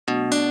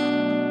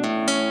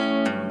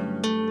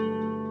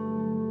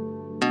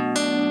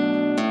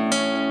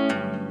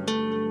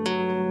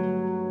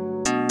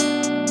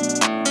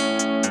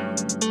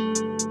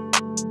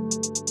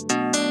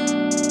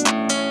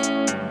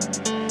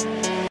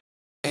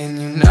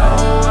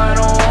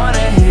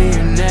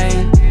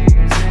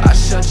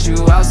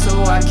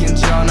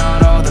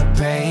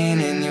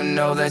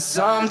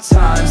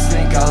sometimes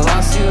think I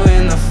lost you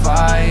in the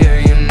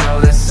fire. You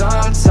know that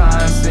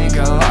sometimes think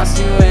I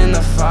lost you in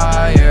the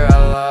fire. I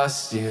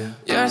lost you.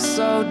 You're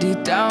so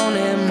deep down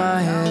in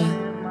my head.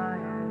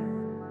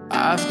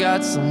 I've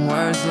got some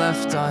words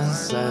left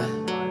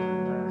unsaid,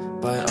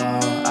 but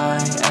all I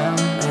am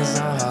is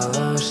a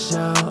hollow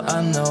shell.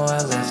 I know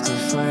I left you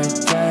for a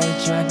day,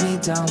 drag me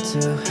down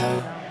to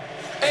hell.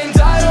 And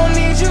I don't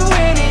need you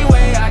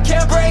anyway, I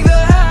can't break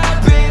the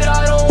habit.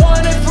 I don't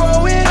wanna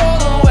throw it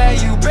all away,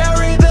 you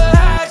buried the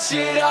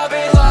hatchet. I've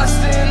been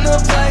lost in the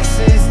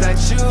places that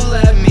you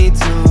led me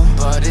to,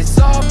 but it's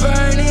all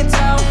burning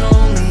down,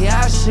 only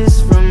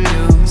ashes from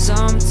you.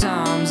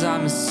 Sometimes I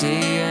miss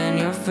seeing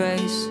your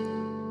face.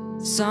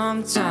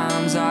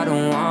 Sometimes I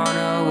don't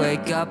wanna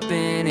wake up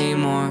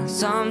anymore.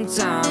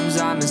 Sometimes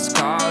I miss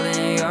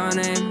calling your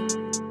name.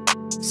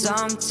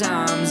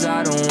 Sometimes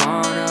I don't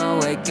wanna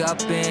wake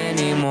up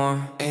anymore.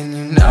 And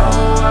you know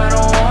I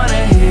don't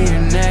wanna hear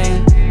your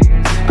name.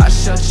 I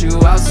shut you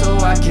out so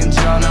I can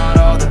drown out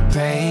all the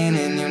pain.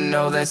 And you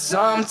know that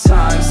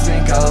sometimes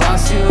think I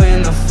lost you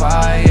in the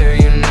fire.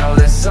 You know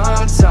that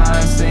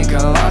sometimes think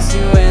I lost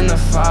you in the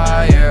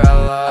fire. I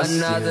lost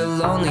Another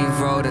lonely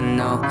road to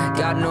know.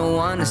 Got no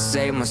one to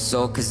save my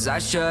soul, cause I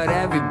shut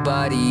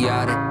everybody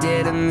out. I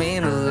didn't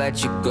mean to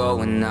let you go,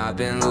 and I've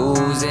been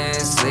losing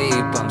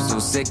sleep. I'm so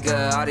sick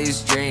of all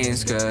these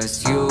dreams,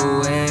 cause you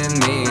and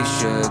me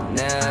should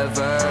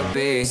never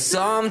be.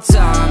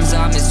 Sometimes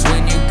I miss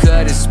when you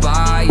could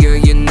aspire.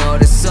 You know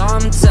that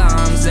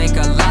sometimes think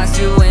I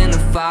lost you in the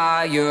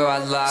fire. I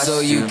lost you. So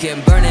you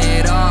can burn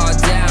it all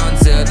down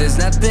till there's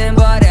nothing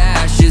but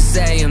ashes.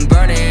 Saying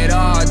burn it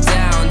all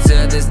down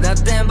till there's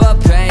nothing but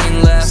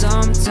pain left.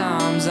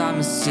 Sometimes I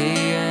miss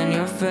seeing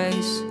your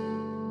face.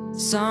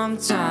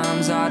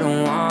 Sometimes I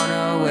don't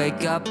wanna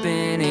wake up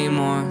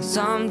anymore.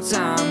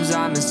 Sometimes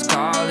I miss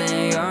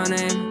calling your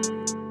name.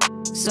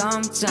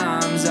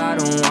 Sometimes I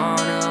don't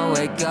wanna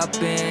wake up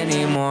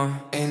anymore.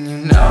 And you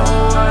know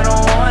I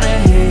don't wanna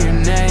hear your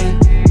name.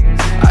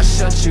 I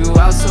shut you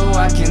out so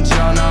I can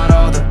drown out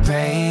all the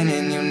pain.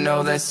 And you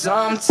know that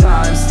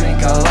sometimes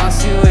think I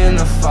lost you in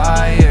the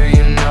fire.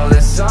 You know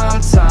that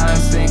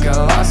sometimes think I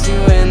lost you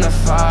in the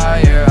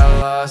fire. I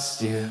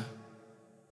lost you.